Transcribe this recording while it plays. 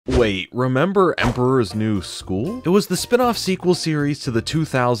Wait, remember Emperor's New School? It was the spin-off sequel series to the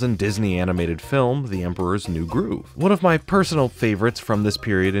 2000 Disney animated film, The Emperor's New Groove, one of my personal favorites from this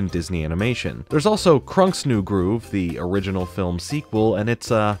period in Disney animation. There's also Krunk's New Groove, the original film sequel, and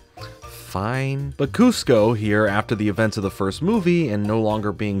it's, fine. But Kuzco, here after the events of the first movie and no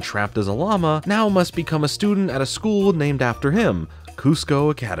longer being trapped as a llama, now must become a student at a school named after him, Kuzco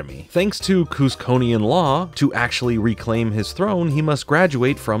Academy. Thanks to Kuzconian law, to actually reclaim his throne, he must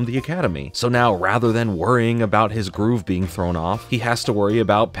graduate from the academy. So now, rather than worrying about his groove being thrown off, he has to worry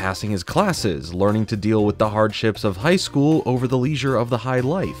about passing his classes, learning to deal with the hardships of high school over the leisure of the high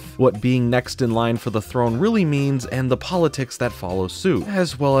life, what being next in line for the throne really means, and the politics that follow suit,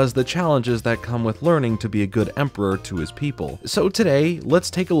 as well as the challenges that come with learning to be a good emperor to his people. So today,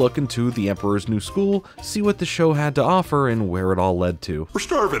 let's take a look into The Emperor's New School, see what the show had to offer and where it all led to. We're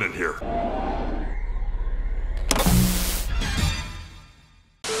starving in here.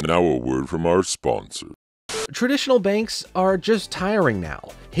 Now a word from our sponsor. Traditional banks are just tiring now.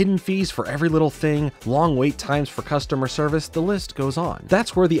 Hidden fees for every little thing, long wait times for customer service, the list goes on.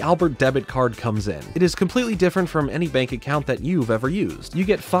 That's where the Albert debit card comes in. It is completely different from any bank account that you've ever used. You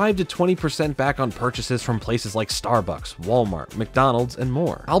get 5 to 20% back on purchases from places like Starbucks, Walmart, McDonald's, and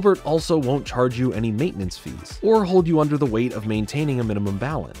more. Albert also won't charge you any maintenance fees, or hold you under the weight of maintaining a minimum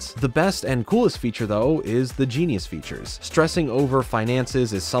balance. The best and coolest feature though is the Genius features. Stressing over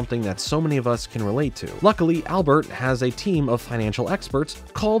finances is something that so many of us can relate to. Luckily, Albert has a team of financial experts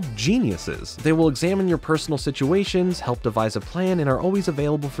called Geniuses. They will examine your personal situations, help devise a plan, and are always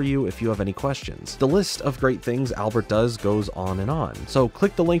available for you if you have any questions. The list of great things Albert does goes on and on. So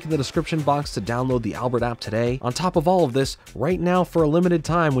click the link in the description box to download the Albert app today. On top of all of this, right now for a limited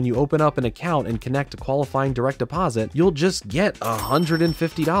time when you open up an account and connect a qualifying direct deposit, you'll just get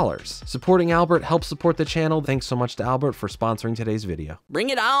 $150. Supporting Albert helps support the channel. Thanks so much to Albert for sponsoring today's video. Bring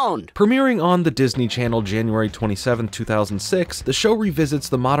it on! Premiering on the Disney Channel January 27, 2006, the show revisits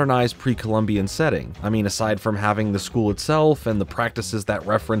the modernized pre-Columbian setting. I mean, aside from having the school itself and the practices that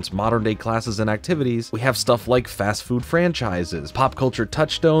reference modern-day classes and activities, we have stuff like fast food franchises, pop culture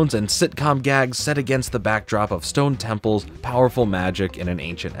touchstones, and sitcom gags set against the backdrop of stone temples, powerful magic, and an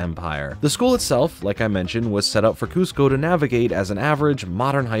ancient empire. The school itself, like I mentioned, was set up for Kuzco to navigate as an average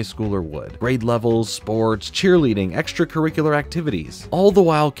modern high schooler would. Grade levels, sports, cheerleading, extracurricular activities, all the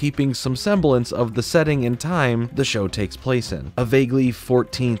while keeping some semblance of the setting and time the show takes place in, a vaguely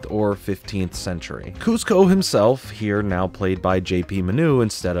 14th or 15th century. Kuzco himself, here now played by JP Manu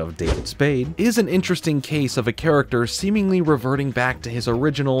instead of David Spade, is an interesting case of a character seemingly reverting back to his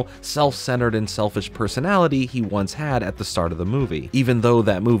original self-centered and selfish personality he once had at the start of the movie. Even though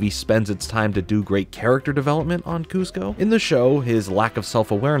that movie spends its time to do great character development on Kuzco, in the show his lack of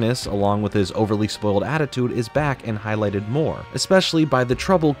self-awareness along with his overly spoiled attitude is back and highlighted more, especially by the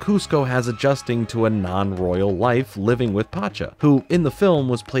trouble Kuzco has adjusting to a non-royal life living with Pacha, who in the film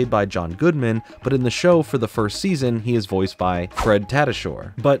was played by John Goodman, but in the show for the first season he is voiced by Fred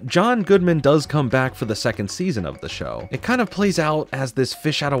Tatasciore. But John Goodman does come back for the second season of the show. It kind of plays out as this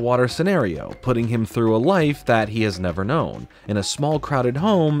fish out of water scenario, putting him through a life that he has never known, in a small crowded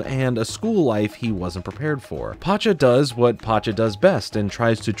home and a school life he wasn't prepared for. Pacha does what Pacha does best and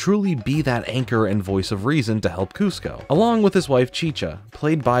tries to truly be that anchor and voice of reason to help Kuzco, along with his wife Chicha,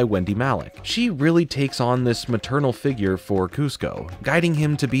 played by Wendy Malick. She really takes on this maternal figure for Kuzco, guiding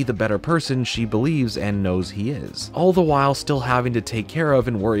him to be the better person she believes and knows he is, all the while still having to take care of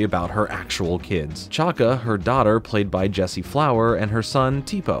and worry about her actual kids. Chaka, her daughter, played by Jessie Flower, and her son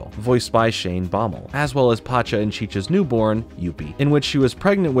Tipo, voiced by Shane Baumel, as well as Pacha and Chicha's newborn, Yuppie, in which she was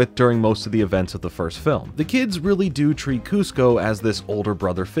pregnant with during most of the events of the first film. The kids really do treat Kuzco as this older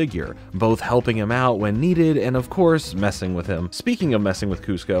brother figure, both helping him out when needed and of course messing with him. Speaking of messing with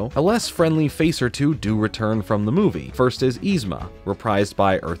Kuzco, a less friendly face or two do return from the movie. First is Yzma, reprised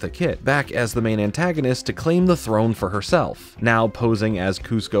by Eartha Kitt, back as the main antagonist to claim the throne for herself, now posing as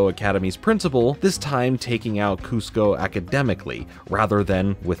Kuzco Academy's principal, this time taking out Kuzco academically, rather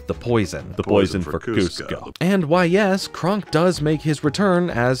than with the poison. The poison for Kuzco. And why yes, Kronk does make his return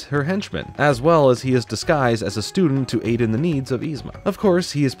as her henchman, as well as he is disguised as a student to aid in the needs of Yzma. Of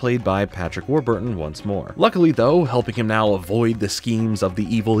course, he is played by Patrick Warburton once more. Luckily though, helping him now avoid the schemes of the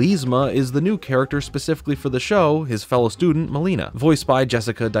evil Yzma is the new character specifically for the show, his fellow student Melina, voiced voiced by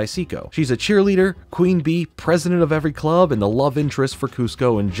Jessica Daisico. She's a cheerleader, queen bee, president of every club, and the love interest for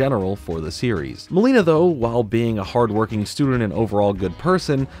Kuzco in general for the series. Melina, though, while being a hardworking student and overall good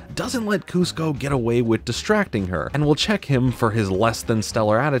person, doesn't let Kuzco get away with distracting her, and will check him for his less than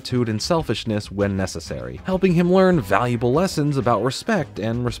stellar attitude and selfishness when necessary, helping him learn valuable lessons about respect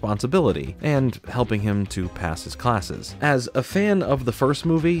and responsibility, and helping him to pass his classes. As a fan of the first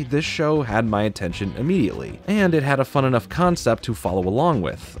movie, this show had my attention immediately, and it had a fun enough concept to follow along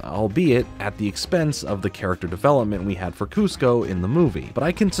with, albeit at the expense of the character development we had for Kuzco in the movie. But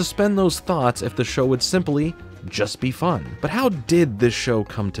I can suspend those thoughts if the show would simply just be fun. But how did this show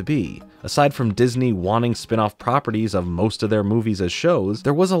come to be? Aside from Disney wanting spin-off properties of most of their movies as shows,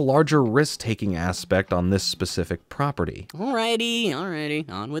 there was a larger risk-taking aspect on this specific property. Alrighty,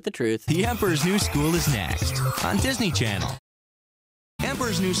 on with the truth. The Emperor's New School is next on Disney Channel.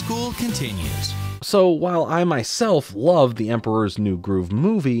 Emperor's New School continues. So while I myself love the Emperor's New Groove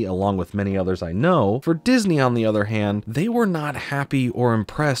movie, along with many others I know, for Disney on the other hand, they were not happy or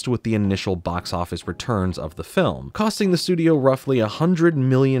impressed with the initial box office returns of the film, costing the studio roughly $100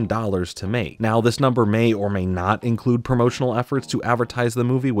 million to make. Now, this number may or may not include promotional efforts to advertise the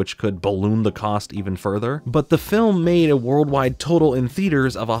movie, which could balloon the cost even further, but the film made a worldwide total in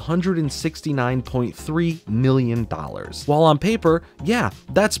theaters of $169.3 million. While on paper, yeah,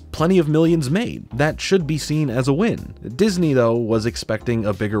 that's plenty of millions made. That should be seen as a win. Disney, though, was expecting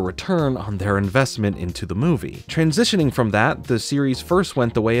a bigger return on their investment into the movie. Transitioning from that, the series first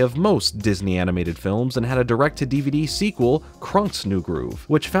went the way of most Disney animated films and had a direct-to-DVD sequel, Krunk's New Groove,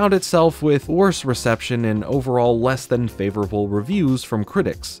 which found itself with worse reception and overall less than favorable reviews from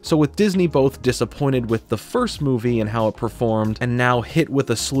critics. So with Disney both disappointed with the first movie and how it performed, and now hit with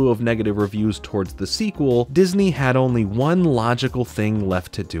a slew of negative reviews towards the sequel, Disney had only one logical thing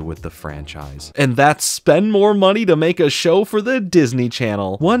left to do with the franchise. And that's spend more money to make a show for the Disney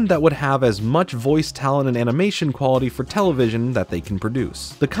Channel, one that would have as much voice talent and animation quality for television that they can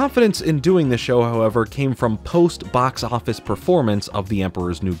produce. The confidence in doing the show, however, came from post-box office performance of The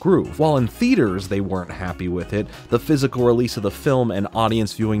Emperor's New Groove. While in theaters they weren't happy with it, the physical release of the film and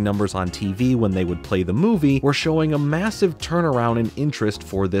audience viewing numbers on TV when they would play the movie were showing a massive turnaround in interest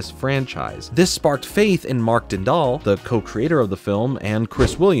for this franchise. This sparked faith in Mark Dindal, the co-creator of the film, and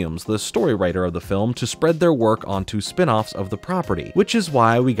Chris Williams, the story writer of the film, to spread their work onto spin-offs of the property, which is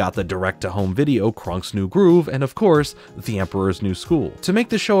why we got the direct-to-home video Krunk's New Groove and, of course, The Emperor's New School. To make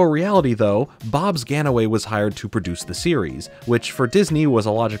the show a reality, though, Bob's Ganaway was hired to produce the series, which for Disney was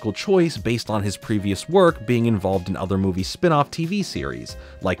a logical choice based on his previous work being involved in other movie spin-off TV series,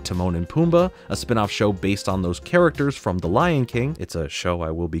 like Timon and Pumbaa, a spin-off show based on those characters from The Lion King, it's a show I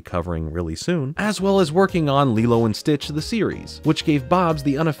will be covering really soon, as well as working on Lilo and Stitch the series, which gave Bob's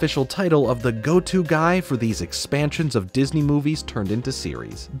the unofficial title of the go-to guy for these expansions of Disney movies turned into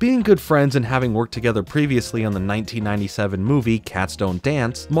series. Being good friends and having worked together previously on the 1997 movie Cats Don't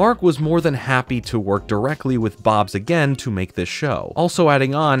Dance, Mark was more than happy to work directly with Bob's again to make this show. Also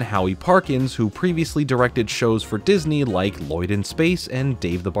adding on Howie Parkins, who previously directed shows for Disney like Lloyd in Space and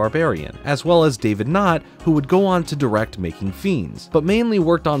Dave the Barbarian, as well as David Knott, who would go on to direct Making Fiends, but mainly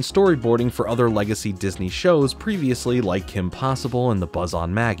worked on storyboarding for other legacy Disney shows previously like Kim Possible and The Buzz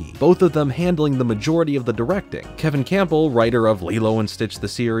on Maggie, both of them handling the majority of the directing. Kevin Campbell, writer of Lilo and Stitch the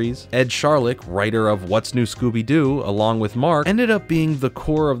series, Ed Sharlick, writer of What's New Scooby-Doo, along with Mark, ended up being the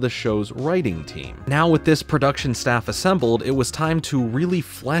core of the show's writing team. Now with this production staff assembled, it was time to really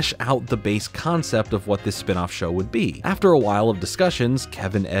flesh out the base concept of what this spin-off show would be. After a while of discussions,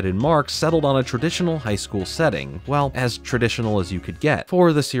 Kevin, Ed, and Mark settled on a traditional high school setting, well, as traditional as you could get,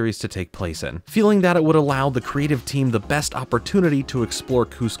 for the series to take place in, feeling that it would allow the creative team the best opportunity to explore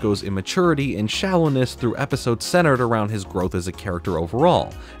Kuzco's immaturity and shallowness through episodes centered around his growth as a character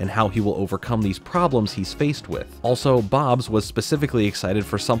overall, and how he will overcome these problems he's faced with. Also, Bob's was specifically excited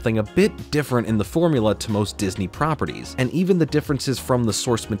for something a bit different in the formula to most Disney properties, and even the differences from the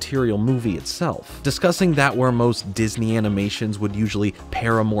source material movie itself. Discussing that where most Disney animations would usually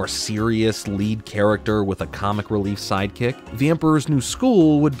pair a more serious lead character with a comic relief sidekick, The Emperor's New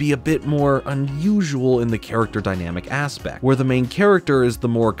School would be a bit more unusual in the character dynamic aspect, where the main character is the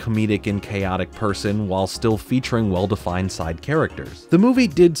more comedic and chaotic person while still featuring well-defined side characters. The movie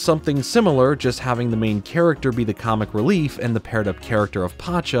did something similar, just having the main character be the comic relief and the paired-up character of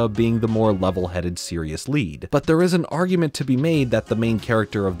Pacha being the more level-headed serious lead. But there is an argument to be made that the main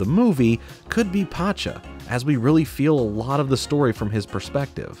character of the movie could be Pacha, as we really feel a lot of the story from his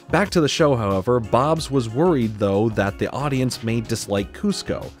perspective. Back to the show, however, Bob's was worried though that the audience may dislike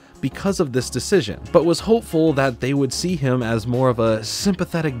Kuzco, because of this decision, but was hopeful that they would see him as more of a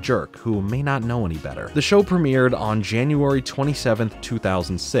sympathetic jerk who may not know any better. The show premiered on January 27,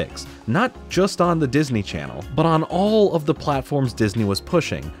 2006, not just on the Disney Channel, but on all of the platforms Disney was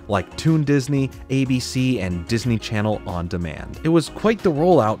pushing, like Toon Disney, ABC, and Disney Channel On Demand. It was quite the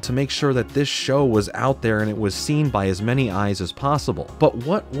rollout to make sure that this show was out there and it was seen by as many eyes as possible. But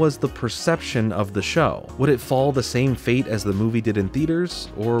what was the perception of the show? Would it fall the same fate as the movie did in theaters,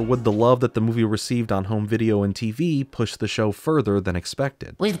 or would the love that the movie received on home video and TV push the show further than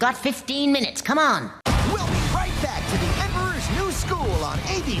expected? We've got 15 minutes, come on! We'll be right back to the Emperor's New School on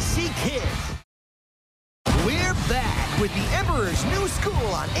ABC Kids. We're back with the Emperor's New School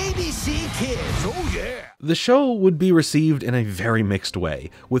on ABC Kids. Oh yeah! The show would be received in a very mixed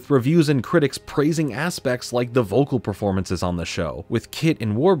way, with reviews and critics praising aspects like the vocal performances on the show, with Kit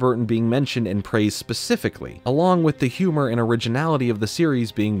and Warburton being mentioned and praised specifically, along with the humor and originality of the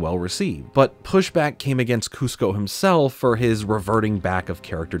series being well received. But pushback came against Kuzco himself for his reverting back of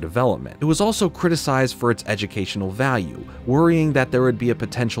character development. It was also criticized for its educational value, worrying that there would be a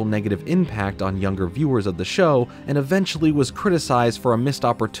potential negative impact on younger viewers of the show, and eventually was criticized for a missed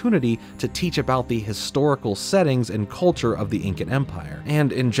opportunity to teach about the historical settings and culture of the Incan Empire,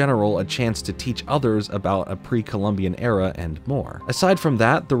 and in general a chance to teach others about a pre-Columbian era and more. Aside from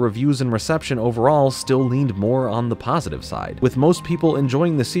that, the reviews and reception overall still leaned more on the positive side, with most people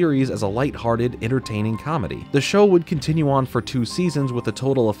enjoying the series as a lighthearted, entertaining comedy. The show would continue on for 2 seasons with a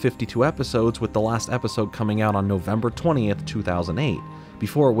total of 52 episodes, with the last episode coming out on November 20th, 2008.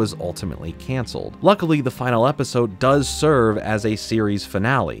 Before it was ultimately canceled. Luckily, the final episode does serve as a series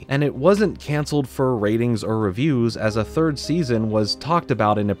finale, and it wasn't canceled for ratings or reviews, as a 3rd season was talked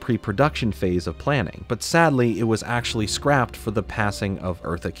about in a pre-production phase of planning, but sadly it was actually scrapped for the passing of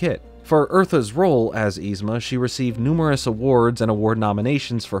Eartha Kitt. For Eartha's role as Yzma, she received numerous awards and award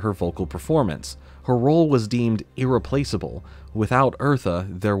nominations for her vocal performance. Her role was deemed irreplaceable. Without Eartha,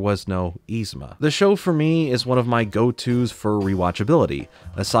 there was no Yzma. The show for me is one of my go-tos for rewatchability.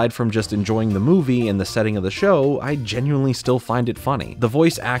 Aside from just enjoying the movie and the setting of the show, I genuinely still find it funny. The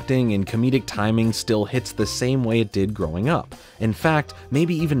voice acting and comedic timing still hits the same way it did growing up. In fact,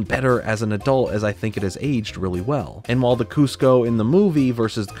 maybe even better as an adult, as I think it has aged really well. And while the Kuzco in the movie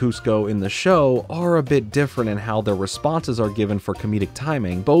versus the Kuzco in the show are a bit different in how their responses are given for comedic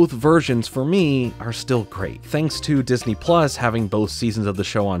timing, both versions for me are still great. Thanks to Disney Plus having both seasons of the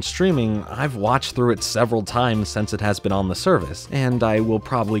show on streaming, I've watched through it several times since it has been on the service, and I will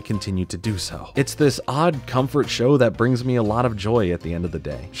probably continue to do so. It's this odd comfort show that brings me a lot of joy at the end of the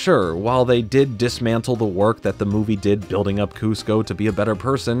day. Sure, while they did dismantle the work that the movie did building up Kuzco to be a better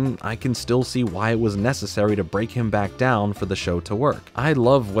person, I can still see why it was necessary to break him back down for the show to work. I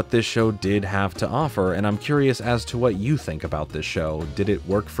love what this show did have to offer, and I'm curious as to what you think about this show. Did it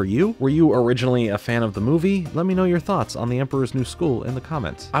work for you? Were you originally a fan of the movie? Let me know your thoughts on the Emperor's New School in the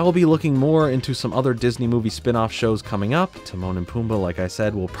comments. I will be looking more into some other Disney movie spin-off shows coming up. Timon and Pumbaa, like I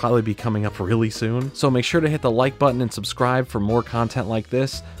said, will probably be coming up really soon, so make sure to hit the like button and subscribe for more content like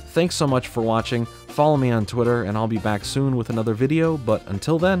this. Thanks so much for watching. Follow me on Twitter, and I'll be back soon with another video, but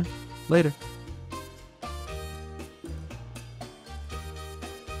until then, later.